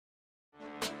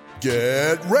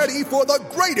Get ready for the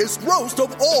greatest roast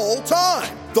of all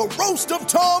time, the Roast of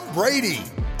Tom Brady,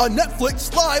 a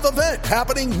Netflix live event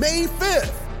happening May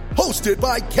 5th. Hosted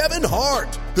by Kevin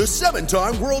Hart, the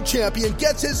 7-time world champion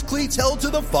gets his cleats held to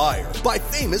the fire by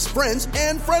famous friends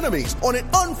and frenemies on an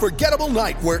unforgettable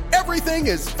night where everything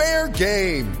is fair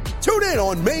game. Tune in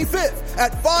on May 5th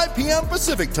at 5 p.m.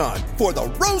 Pacific time for the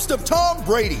Roast of Tom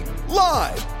Brady,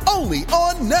 live only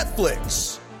on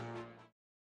Netflix.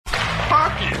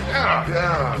 Hockey,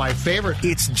 yeah. My favorite.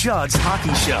 It's Judd's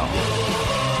Hockey Show.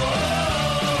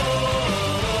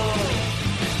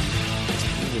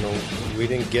 We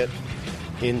didn't get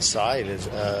inside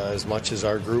as much as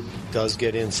our group does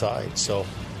get inside. So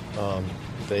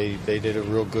they did a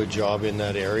real good job in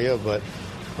that area, but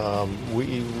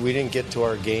we didn't get to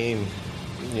our game.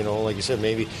 Like you said,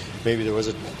 maybe there was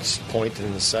a point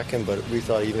in the second, but we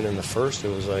thought even in the first it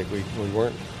was like we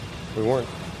weren't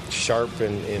sharp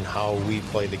in how we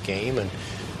play the game,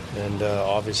 and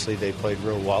obviously they played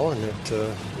real well, and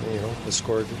the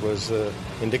score was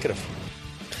indicative.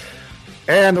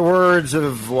 And the words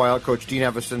of Wild coach Dean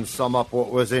Evason sum up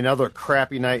what was another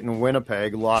crappy night in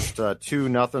Winnipeg. Lost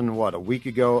 2-0, a week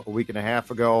and a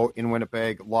half ago in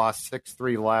Winnipeg. Lost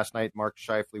 6-3 last night. Mark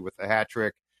Scheifele with the hat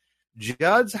trick.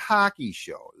 Judd's Hockey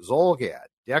Show. Zolgad,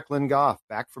 Declan Goff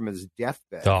back from his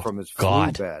deathbed, from his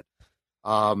flu bed.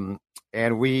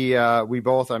 And we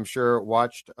both, I'm sure,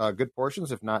 watched good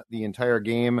portions, if not the entire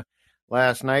game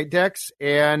last night, Dex.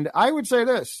 And I would say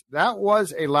this, that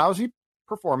was a lousy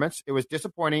performance. It was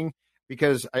disappointing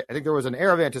because I think there was an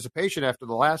air of anticipation after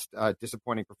the last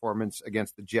disappointing performance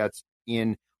against the Jets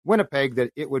in Winnipeg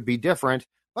that it would be different.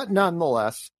 But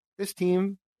nonetheless, this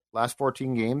team, last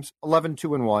 14 games,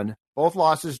 11-2-1, both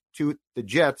losses to the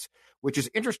Jets, which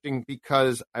is interesting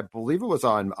because I believe it was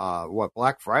on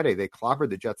Black Friday. They clobbered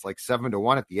the Jets like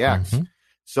 7-1 at the X. Mm-hmm.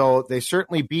 So they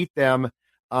certainly beat them.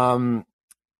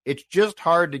 It's just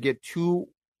hard to get too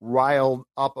riled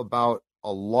up about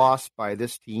a loss by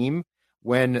this team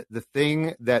when the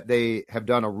thing that they have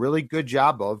done a really good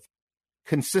job of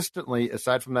consistently,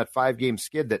 aside from that 5-game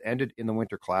skid that ended in the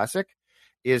Winter Classic,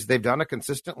 is they've done a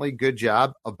consistently good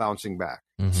job of bouncing back.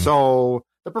 Mm-hmm. So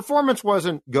the performance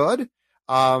wasn't good.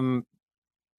 Some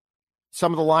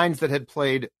of the lines that had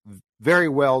played very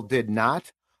well did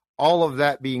not. All of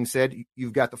that being said,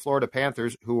 you've got the Florida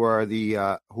Panthers who are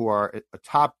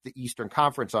atop the Eastern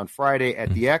Conference on Friday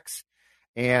at the X.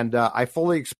 And I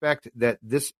fully expect that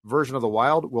this version of the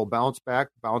Wild will bounce back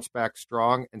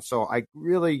strong. And so I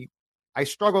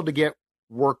struggled to get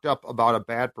worked up about a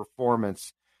bad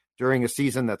performance during a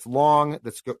season that's long,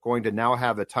 that's going to now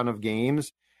have a ton of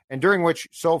games, and during which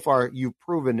so far you've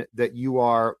proven that you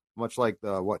are, much like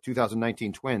the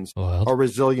 2019 Twins, a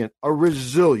resilient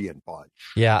bunch.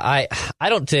 Yeah, I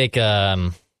don't take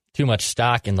too much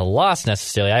stock in the loss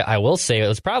necessarily. I will say it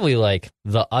was probably like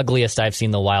the ugliest I've seen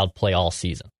the Wild play all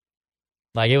season.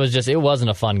 Like it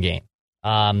wasn't a fun game.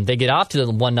 They get off to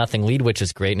the 1-0 lead, which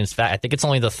is great. And in fact, I think it's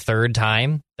only the third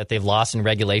time that they've lost in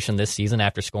regulation this season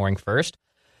after scoring first.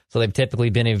 So they've typically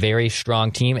been a very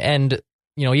strong team. And,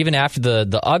 even after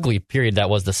the ugly period that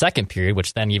was the second period,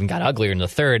 which then even got uglier in the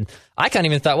third, I kind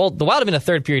of even thought, well, the Wild have been a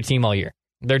third period team all year.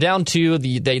 They're down 2.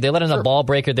 They let in a ball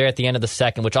breaker there at the end of the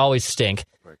second, which always stink.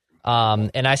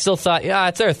 And I still thought,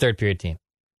 it's their third period team.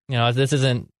 This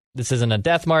isn't a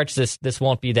death march. This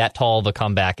won't be that tall of a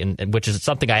comeback, and which is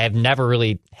something I have never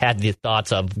really had the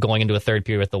thoughts of going into a third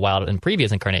period with the Wild in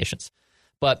previous incarnations.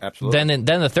 But then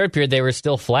the third period they were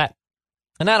still flat,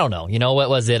 and I don't know. What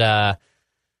was it?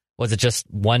 Was it just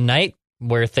one night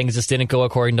where things just didn't go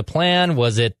according to plan?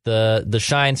 Was it the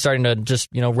shine starting to just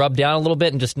rub down a little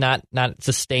bit and just not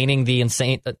sustaining the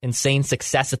insane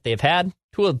success that they've had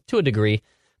to a degree?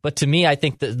 But to me, I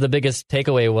think the biggest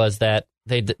takeaway was that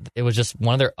it was just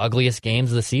one of their ugliest games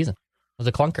of the season. It was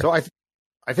a clunker. So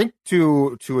I think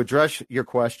to address your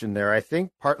question there, I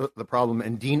think part of the problem,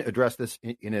 and Dean addressed this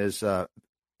in his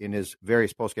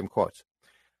various postgame quotes.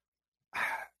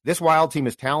 This Wild team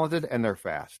is talented and they're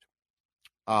fast.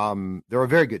 They're a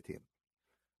very good team.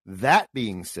 That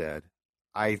being said,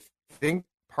 I think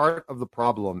part of the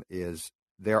problem is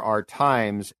there are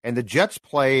times, and the Jets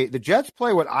play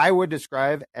what I would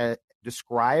describe as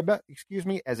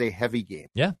a heavy game.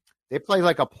 Yeah. They play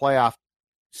like a playoff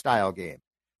style game.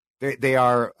 They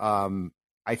are,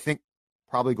 I think,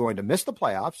 probably going to miss the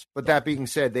playoffs. But that being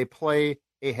said, they play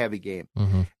a heavy game.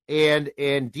 Mm-hmm.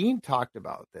 And Dean talked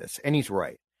about this, and he's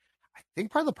right. I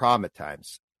think part of the problem at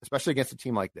times, especially against a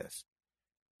team like this,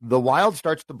 the Wild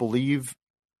starts to believe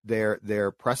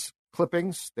their press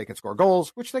clippings. They can score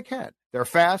goals, which they can. They're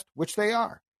fast, which they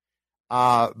are.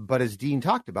 But as Dean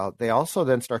talked about, they also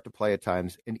then start to play at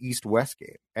times an East-West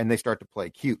game, and they start to play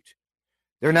cute.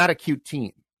 They're not a cute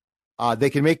team. They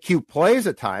can make cute plays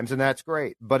at times, and that's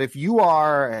great. But if you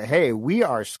are, hey, we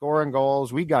are scoring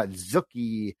goals, we got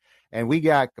Zuki, and we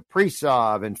got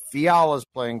Kaprizov, and Fiala's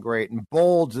playing great, and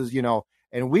Bolds is,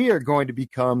 and we are going to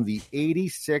become the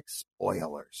 86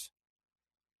 Oilers.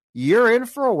 You're in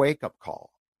for a wake-up call.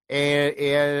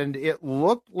 And it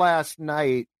looked last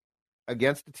night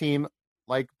against a team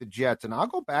like the Jets, and I'll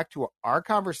go back to our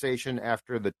conversation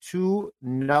after the 2-0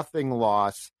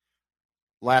 loss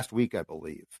last week, I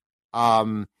believe.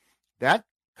 That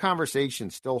conversation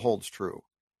still holds true.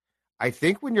 I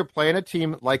think when you're playing a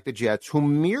team like the Jets, who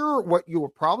mirror what you were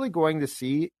probably going to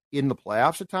see in the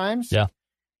playoffs at times,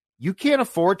 you can't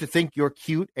afford to think you're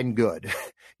cute and good.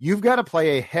 You've got to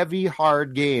play a heavy,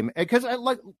 hard game. Because I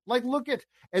look at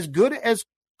as good as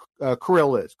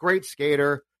Kirill is, great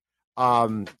skater.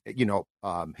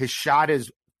 His shot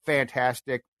is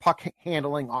fantastic, puck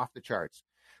handling off the charts.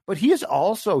 But he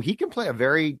can play a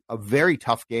very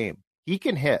tough game. He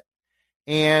can hit.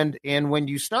 And when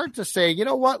you start to say, you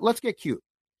know what, let's get cute.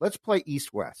 Let's play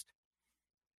East-West.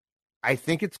 I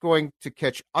think it's going to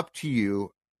catch up to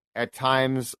you at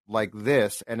times like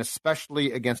this, and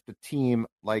especially against a team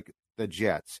like the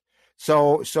Jets.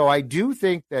 So I do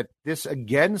think that this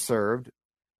again served,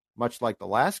 much like the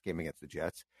last game against the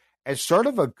Jets, as sort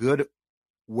of a good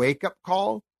wake-up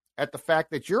call at the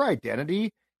fact that your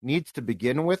identity needs to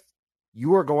begin with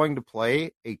you are going to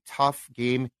play a tough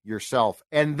game yourself.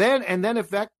 And then if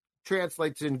that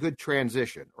translates in good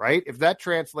transition, right? If that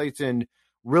translates in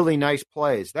really nice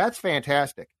plays, that's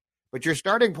fantastic. But your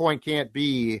starting point can't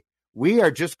be, we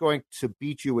are just going to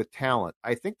beat you with talent.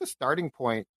 I think the starting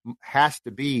point has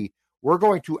to be, we're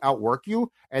going to outwork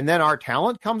you, and then our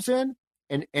talent comes in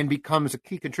and becomes a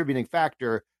key contributing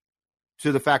factor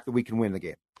to the fact that we can win the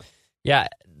game. Yeah.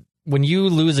 When you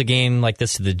lose a game like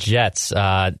this to the Jets,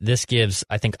 this gives,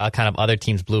 I think, kind of other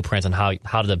teams' blueprints on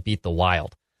how to beat the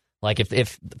Wild. Like,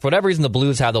 if for whatever reason the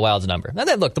Blues have the Wild's number. And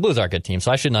then, look, the Blues are a good team,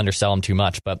 so I shouldn't undersell them too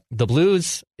much. But the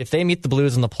Blues, if they meet the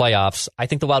Blues in the playoffs, I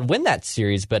think the Wild win that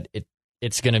series, but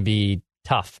it's going to be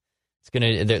tough.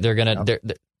 They're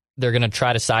going to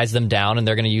try to size them down, and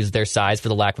they're going to use their size, for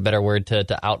the lack of a better word, to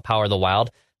outpower the Wild.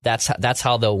 That's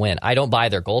how they'll win. I don't buy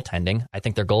their goaltending. I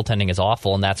think their goaltending is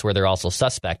awful, and that's where they're also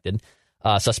suspect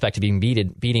to being beat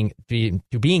in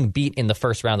the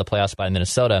first round of the playoffs by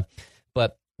Minnesota.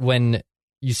 But when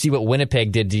you see what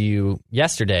Winnipeg did to you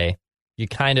yesterday, you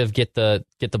kind of get the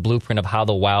blueprint of how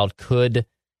the Wild could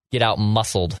get out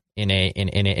muscled in a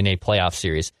playoff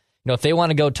series. If they want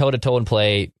to go toe to toe and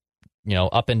play,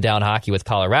 up and down hockey with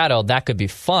Colorado, that could be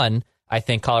fun. I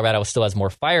think Colorado still has more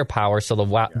firepower, so the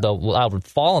Wild would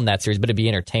fall in that series, but it'd be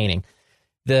entertaining.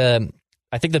 I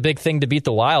think the big thing to beat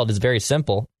the Wild is very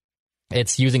simple.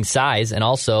 It's using size, and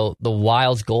also the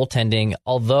Wild's goaltending,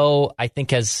 although I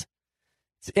think it's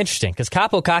interesting, because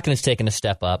Kaapo Kahkonen has taken a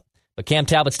step up, but Cam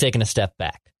Talbot's taken a step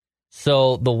back.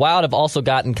 So the Wild have also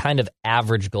gotten kind of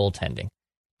average goaltending.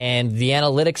 And the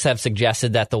analytics have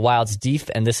suggested that the Wild's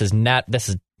and this is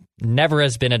never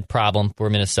has been a problem for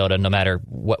Minnesota, no matter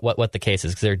what the case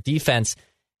is, because their defense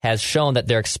has shown that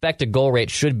their expected goal rate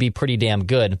should be pretty damn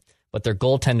good, but their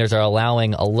goaltenders are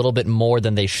allowing a little bit more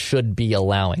than they should be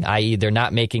allowing, i.e. they're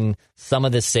not making some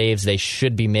of the saves they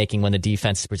should be making when the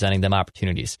defense is presenting them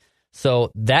opportunities.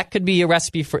 So that could be a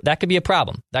recipe that could be a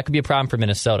problem. That could be a problem for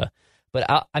Minnesota.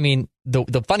 But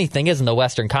the funny thing is, in the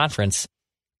Western Conference,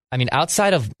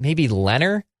 outside of maybe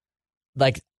Leonard,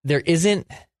 there isn't,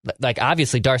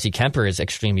 obviously Darcy Kemper is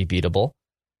extremely beatable.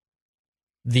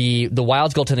 The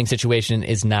Wild's goaltending situation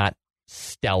is not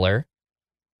stellar.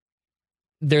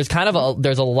 There's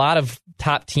a lot of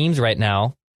top teams right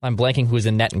now. I'm blanking who's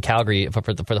in net in Calgary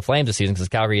for the Flames this season, because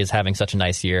Calgary is having such a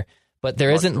nice year. But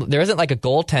there isn't like a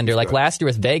goaltender like last year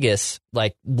with Vegas.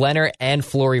 Like Leonard and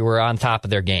Fleury were on top of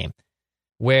their game,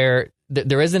 where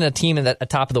there isn't a team at the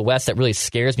top of the West that really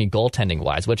scares me goaltending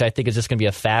wise, which I think is just going to be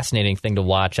a fascinating thing to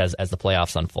watch as the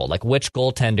playoffs unfold. Like, which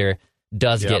goaltender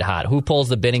does get hot? Who pulls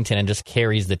the Binnington and just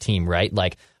carries the team, right?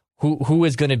 Like, who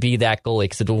is going to be that goalie?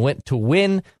 Because to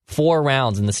win 4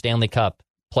 rounds in the Stanley Cup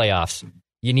playoffs,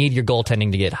 you need your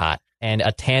goaltending to get hot. And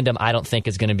a tandem, I don't think,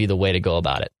 is going to be the way to go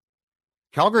about it.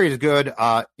 Calgary is good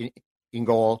in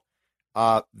goal.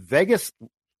 Vegas,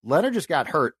 Leonard just got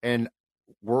hurt, and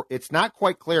it's not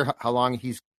quite clear how long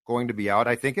he's going to be out.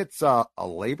 I think it's a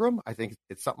labrum. I think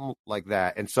it's something like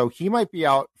that. And so he might be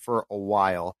out for a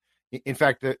while. In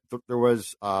fact, there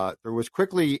was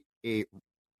quickly a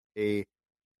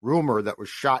rumor that was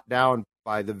shot down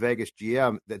by the Vegas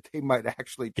GM that they might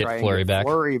actually try and Fleury get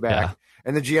Fleury back. Yeah.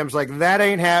 And the GM's like, that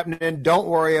ain't happening. Don't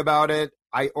worry about it.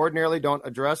 I ordinarily don't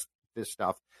address this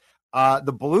stuff.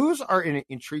 The Blues are an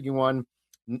intriguing one,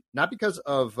 not because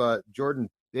of Jordan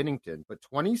Binnington, but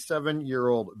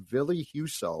 27-year-old Ville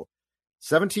Husso,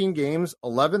 17 games,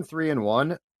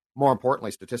 11-3-1. More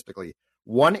importantly, statistically,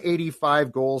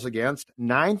 185 goals against,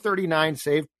 939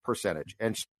 save percentage.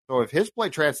 And so if his play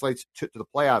translates to the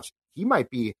playoffs, he might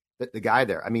be the guy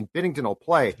there. I mean, Binnington will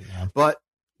play, but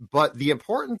the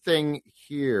important thing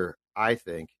here, I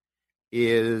think,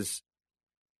 is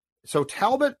so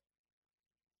Talbot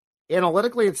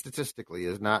analytically and statistically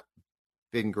has not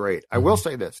been great. I will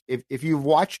say this. If you've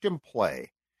watched him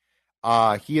play,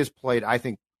 he has played, I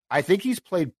think he's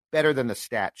played better than the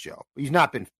stats show. He's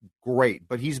not been great,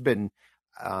 but he's been,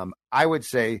 I would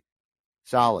say,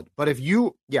 solid. But if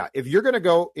you're going to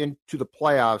go into the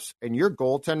playoffs and your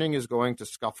goaltending is going to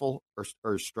scuffle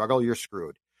or struggle, you're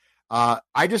screwed.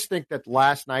 I just think that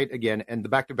last night, again, and the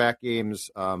back-to-back games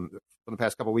from the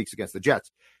past couple of weeks against the Jets,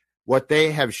 what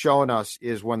they have shown us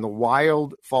is when the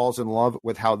Wild falls in love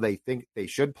with how they think they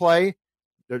should play,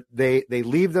 they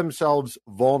leave themselves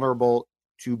vulnerable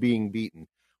to being beaten.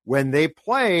 When they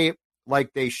play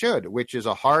like they should, which is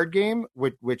a hard game,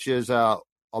 which is a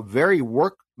very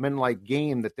workmanlike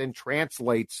game that then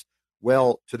translates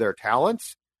well to their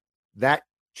talents, that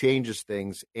changes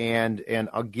things. And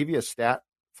I'll give you a stat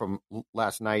from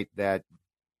last night that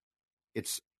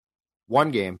it's one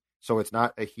game, so it's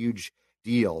not a huge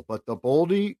deal. But the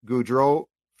Boldy, Gaudreau,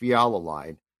 Fiala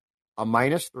line, a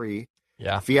 -3.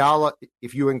 Yeah. Fiala,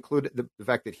 if you include the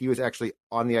fact that he was actually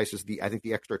on the ice as the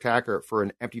extra attacker for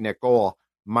an empty net goal,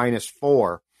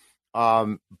 -4.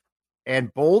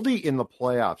 And Boldy in the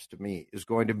playoffs, to me, is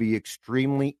going to be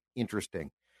extremely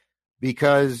interesting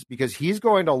because he's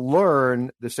going to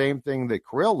learn the same thing that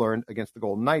Kirill learned against the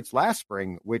Golden Knights last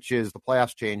spring, which is the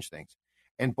playoffs change things.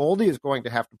 And Boldy is going to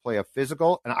have to play a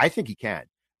physical, and I think he can,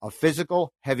 a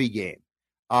physical, heavy game.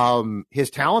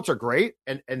 His talents are great,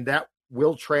 and that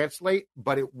will translate,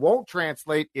 but it won't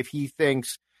translate if he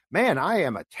thinks, man, I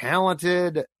am a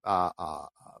talented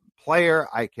player.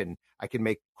 I can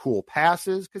make cool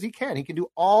passes, because he can do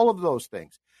all of those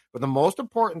things. But the most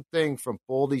important thing from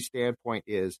Boldy's standpoint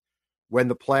is when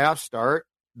the playoffs start,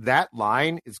 that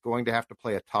line is going to have to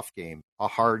play a tough game, a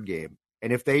hard game.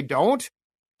 And if they don't,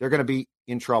 they're going to be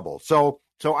in trouble. So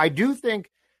I do think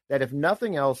that if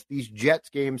nothing else, these Jets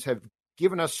games have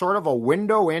given us sort of a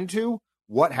window into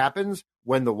what happens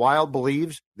when the Wild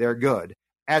believes they're good,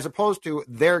 as opposed to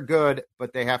they're good,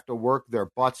 but they have to work their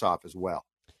butts off as well.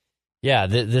 Yeah,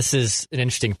 this is an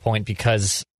interesting point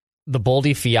because the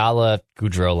Boldy, Fiala,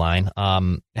 Gaudreau line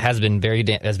has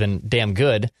been damn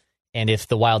good. And if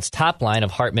the Wild's top line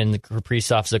of Hartman,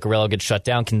 Kaprizov, Zuccarello gets shut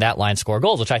down, can that line score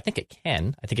goals? Which I think it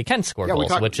can. I think it can score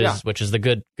goals, which is the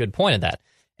good point of that.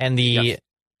 And the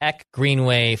Eck,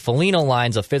 Greenway, Foligno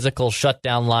lines, a physical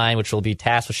shutdown line, which will be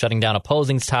tasked with shutting down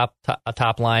opposing top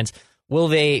lines. Will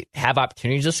they have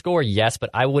opportunities to score? Yes, but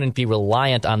I wouldn't be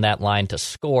reliant on that line to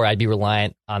score. I'd be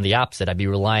reliant on the opposite. I'd be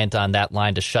reliant on that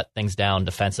line to shut things down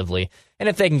defensively. And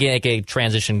if they can get a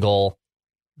transition goal,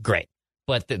 great.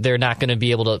 But they're not going to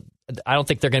be able to. I don't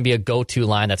think they're going to be a go-to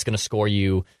line that's going to score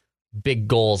you big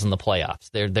goals in the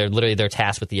playoffs. They're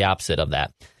tasked with the opposite of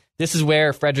that. This is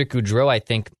where Frederick Gaudreau, I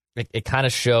think, it kind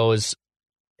of shows,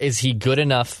 is he good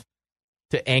enough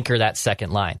to anchor that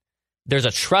second line? There's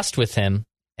a trust with him,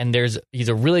 and he's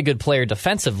a really good player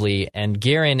defensively, and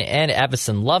Guerin and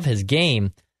Evason love his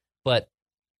game, but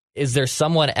is there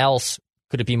someone else?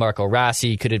 Could it be Marco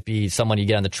Rossi? Could it be someone you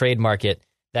get on the trade market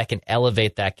that can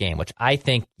elevate that game? Which I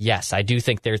think, yes, I do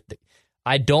think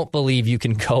I don't believe you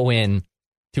can go in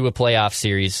to a playoff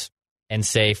series and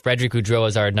say Frederick Gaudreau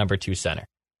is our number 2 center.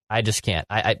 I just can't.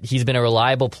 He's been a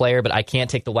reliable player, but I can't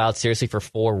take the Wild seriously for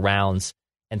 4 rounds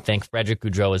and think Frederick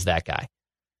Gaudreau is that guy.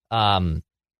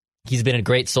 He's been a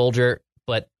great soldier,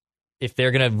 but if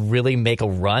they're going to really make a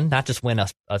run, not just win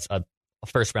a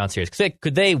first-round series,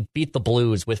 could they beat the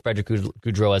Blues with Frederick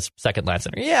Gaudreau as second-line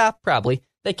center? Yeah, probably.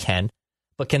 They can.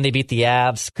 But can they beat the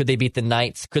Avs? Could they beat the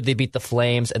Knights? Could they beat the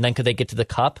Flames? And then could they get to the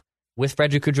Cup with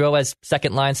Frederick Gaudreau as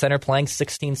second-line center playing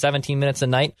 16, 17 minutes a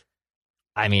night?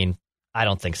 I mean, I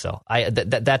don't think so.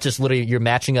 That just literally, you're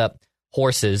matching up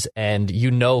horses, and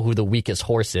you know who the weakest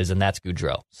horse is, and that's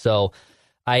Gaudreau. So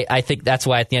I think that's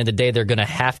why at the end of the day, they're going to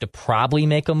have to probably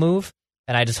make a move,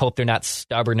 and I just hope they're not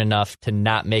stubborn enough to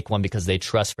not make one because they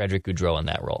trust Frederick Gaudreau in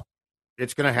that role.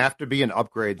 It's going to have to be an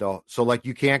upgrade, though. So,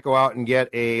 you can't go out and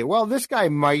get this guy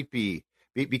might be,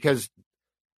 because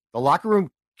the locker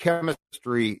room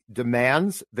chemistry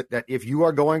demands that if you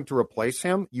are going to replace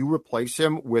him, you replace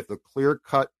him with a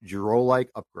clear-cut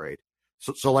Giroux-like upgrade.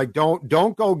 So like, don't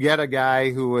go get a guy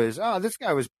who is, this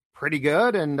guy was pretty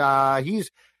good, and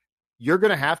you're going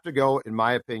to have to go, in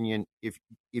my opinion, if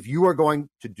you are going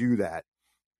to do that,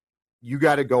 you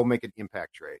got to go make an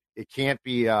impact trade. It can't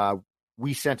be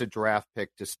we sent a draft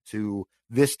pick to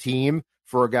this team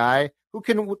for a guy who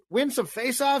can win some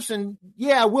faceoffs, and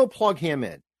yeah, we'll plug him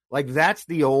in. Like, that's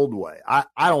the old way. I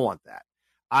don't want that.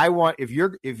 I want, if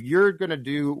you're going to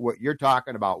do what you're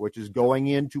talking about, which is going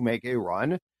in to make a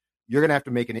run, you're going to have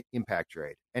to make an impact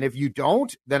trade. And if you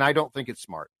don't, then I don't think it's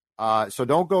smart. So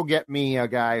don't go get me a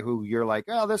guy who you're like,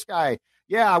 oh, this guy,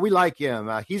 yeah, we like him.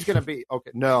 He's going to be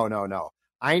okay. No.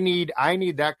 I need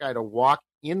that guy to walk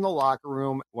in the locker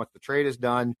room once the trade is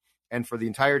done, and for the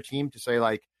entire team to say,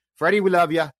 like, Freddie, we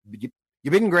love you.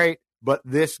 You've been great, but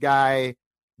this guy,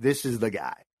 this is the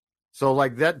guy. So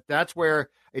like that's where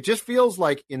it just feels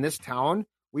like in this town,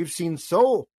 we've seen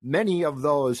so many of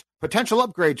those potential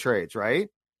upgrade trades, right?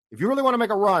 If you really want to make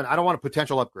a run, I don't want a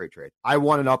potential upgrade trade. I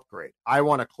want an upgrade. I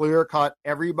want to clear cut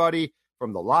everybody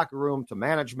from the locker room to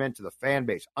management to the fan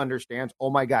base understands, oh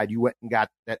my God, you went and got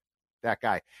that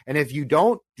guy. And if you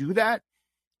don't do that,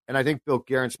 and I think Bill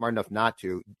Guerin's smart enough not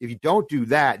to, if you don't do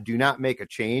that, do not make a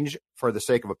change for the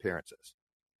sake of appearances.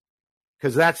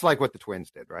 Because that's like what the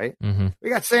Twins did, right? Mm-hmm. We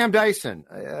got Sam Dyson.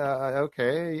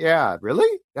 Okay, yeah,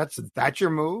 really? That's your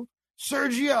move?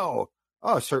 Sergio.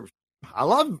 Oh, I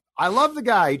love the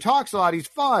guy. He talks a lot. He's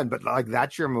fun, but like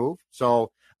that's your move.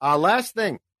 So last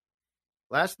thing,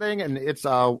 and it's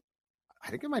I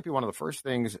think it might be one of the first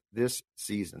things this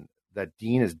season that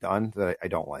Dean has done that I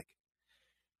don't like.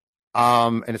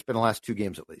 And it's been the last 2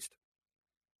 games at least.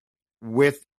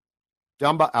 With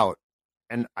Dumba out,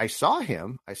 and I saw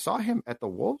him at the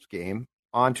Wolves game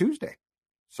on Tuesday.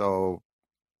 So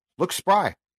look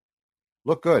spry,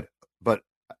 look good, but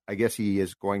I guess he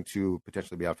is going to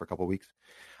potentially be out for a couple of weeks.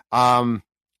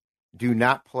 Do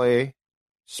not play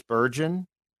Spurgeon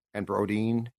and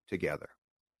Brodin together.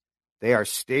 They are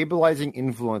stabilizing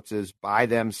influences by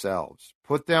themselves.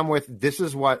 Put them with, this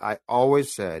is what I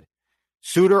always said.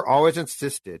 Suter always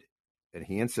insisted, and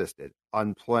he insisted,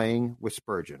 on playing with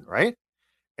Spurgeon, right?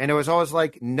 And it was always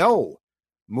like, no,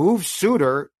 move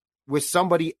Suter with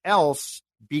somebody else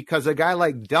because a guy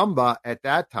like Dumba at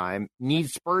that time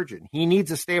needs Spurgeon. He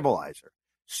needs a stabilizer.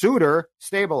 Suter,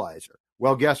 stabilizer.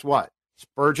 Well, guess what?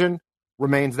 Spurgeon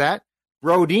remains that.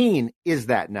 Brodin is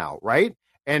that now, right?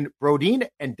 And Brodin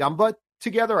and Dumba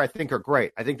together, I think, are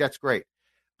great. I think that's great.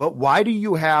 But why do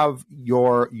you have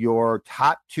your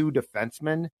top 2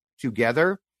 defensemen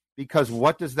together? Because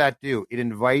what does that do? It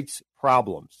invites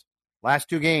problems. Last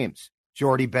 2 games,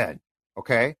 Jordy Ben,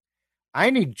 okay? I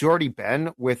need Jordy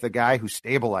Ben with a guy who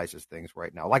stabilizes things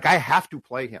right now. Like, I have to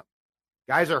play him.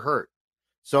 Guys are hurt.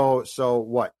 So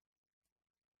what?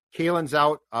 Kalen's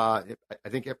out. I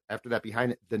think after that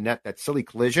behind the net, that silly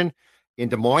collision in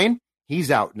Des Moines, he's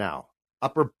out now.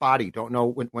 Upper body, don't know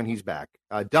when he's back.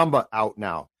 Dumba out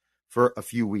now for a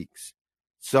few weeks.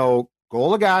 So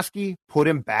Goligoski, put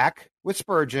him back with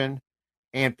Spurgeon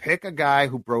and pick a guy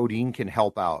who Brodin can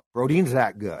help out. Brodin's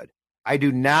that good. I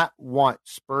do not want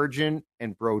Spurgeon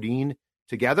and Brodin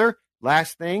together.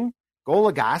 Last thing,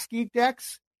 Goligoski,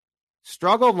 Dex,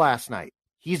 struggled last night.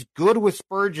 He's good with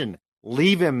Spurgeon.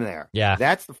 Leave him there. Yeah.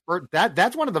 That's the first,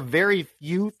 that's one of the very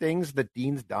few things that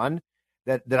Dean's done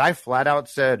that I flat out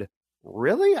said,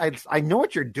 really? I know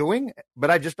what you're doing,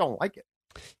 but I just don't like it.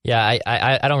 Yeah,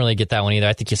 I don't really get that one either.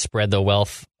 I think you spread the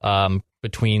wealth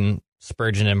between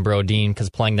Spurgeon and Brodin because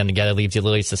playing them together leaves you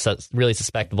really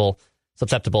susceptible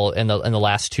in the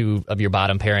last 2 of your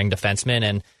bottom pairing defensemen.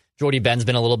 And Jordy Ben's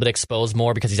been a little bit exposed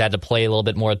more because he's had to play a little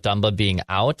bit more with Dumba being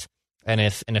out. And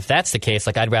if that's the case,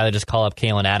 like I'd rather just call up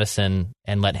Calen Addison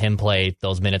and let him play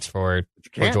those minutes for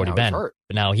Jordy Ben. But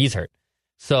now he's hurt.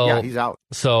 So yeah, he's out.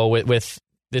 So with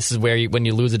this is where when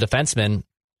you lose a defenseman,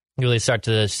 you really start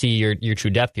to see your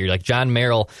true depth here. Like John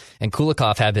Merrill and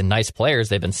Kulikov have been nice players.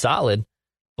 They've been solid,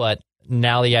 but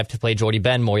now that you have to play Jordy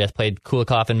Ben more, you have to play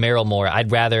Kulikov and Merrill more.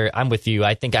 I'm with you.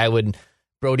 I think I would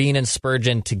Brodin and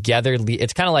Spurgeon together.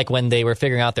 It's kind of like when they were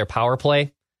figuring out their power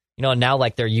play. You know, now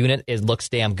like their unit looks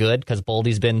damn good because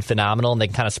Boldy's been phenomenal and they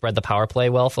can kind of spread the power play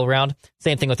well around.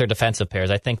 Same thing with their defensive pairs.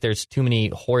 I think there's too many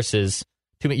horses.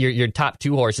 Your top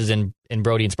 2 horses in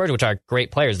Brodie and Spurgeon, which are great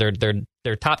players. They're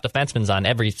top defensemen on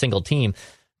every single team.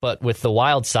 But with the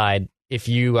Wild side, if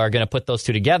you are going to put those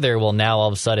 2 together, well, now all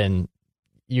of a sudden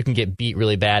you can get beat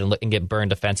really bad and get burned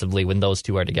defensively when those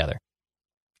 2 are together.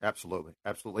 Absolutely.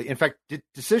 In fact,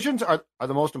 decisions are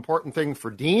the most important thing for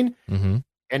Dean. Mm-hmm.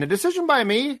 And a decision by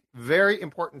me, very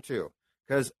important too.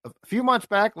 Because a few months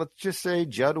back, let's just say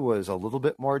Judd was a little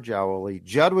bit more jowly.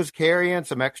 Judd was carrying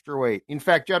some extra weight. In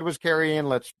fact, Judd was carrying,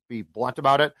 let's be blunt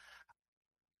about it,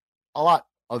 a lot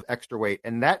of extra weight.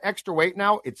 And that extra weight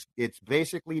now, it's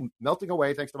basically melting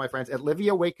away, thanks to my friends at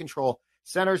Livia Weight Control.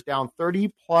 Centers down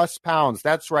 30-plus pounds.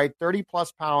 That's right,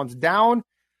 30-plus pounds down.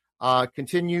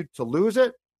 Continue to lose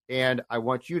it. And I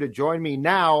want you to join me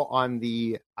now on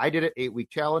the I Did It 8-week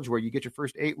challenge, where you get your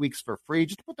first 8 weeks for free.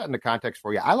 Just to put that into context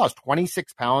for you, I lost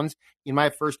 26 pounds in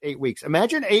my first 8 weeks.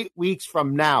 Imagine 8 weeks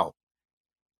from now,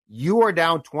 you are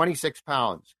down 26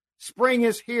 pounds. Spring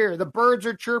is here. The birds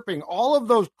are chirping. All of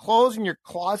those clothes in your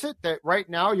closet that right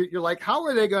now you're like, how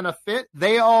are they going to fit?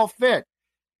 They all fit.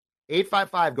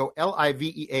 855, go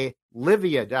Livea,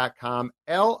 Livea.com,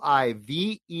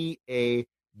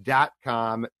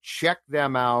 Livea.com. Check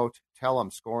them out. Tell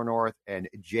them Score North and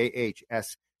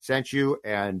JHS sent you.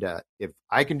 And if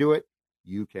I can do it,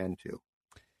 you can too.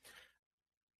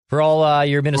 For all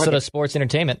your Minnesota sports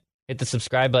entertainment, hit the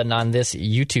subscribe button on this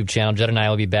YouTube channel. Judd and I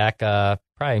will be back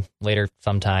probably later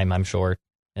sometime, I'm sure,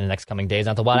 in the next coming days.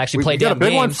 Not the Wild actually play damn games. We got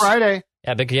a big one Friday.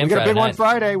 Yeah, big game. We got Friday a big night. one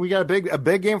Friday. We got a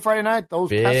big game Friday night.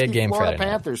 Those big pesky game Florida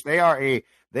Friday Panthers. Night.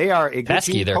 They are a good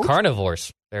pesky. team. They're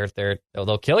carnivores.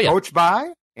 They'll kill you. Coached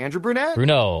by Andrew Brunette.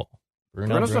 Bruno's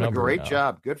done a great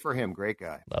job. Good for him. Great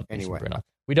guy. Love anyway, Bruno.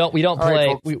 We don't play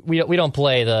right, we don't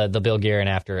play the Bill Guerin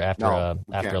after No,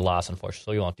 a loss, unfortunately.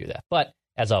 So we won't do that. But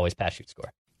as always, pass, shoot,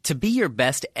 score. To be your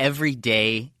best every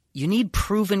day, you need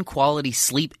proven quality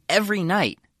sleep every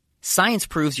night. Science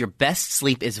proves your best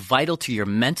sleep is vital to your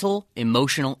mental,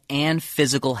 emotional, and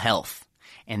physical health.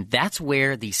 And that's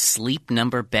where the Sleep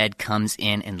Number bed comes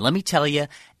in. And let me tell you,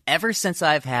 ever since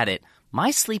I've had it,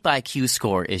 my Sleep IQ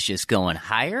score is just going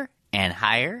higher and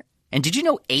higher. And did you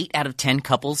know 8 out of 10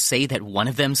 couples say that one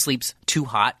of them sleeps too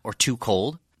hot or too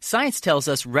cold? Science tells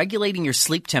us regulating your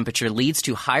sleep temperature leads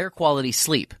to higher quality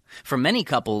sleep. For many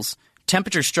couples,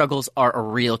 temperature struggles are a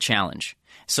real challenge.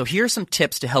 So here are some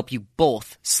tips to help you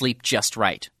both sleep just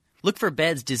right. Look for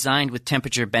beds designed with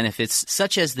temperature benefits,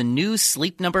 such as the new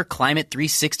Sleep Number Climate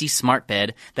 360 Smart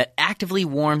Bed that actively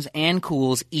warms and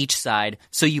cools each side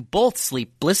so you both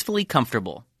sleep blissfully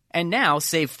comfortable. And now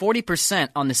save 40%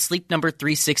 on the Sleep Number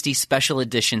 360 Special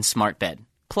Edition Smart Bed,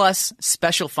 plus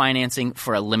special financing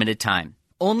for a limited time.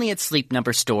 Only at Sleep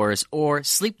Number stores or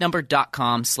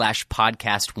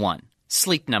sleepnumber.com/podcast1.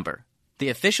 Sleep Number, the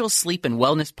official sleep and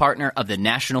wellness partner of the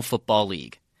National Football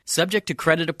League. Subject to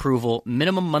credit approval,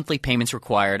 minimum monthly payments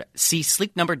required. See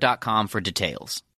sleepnumber.com for details.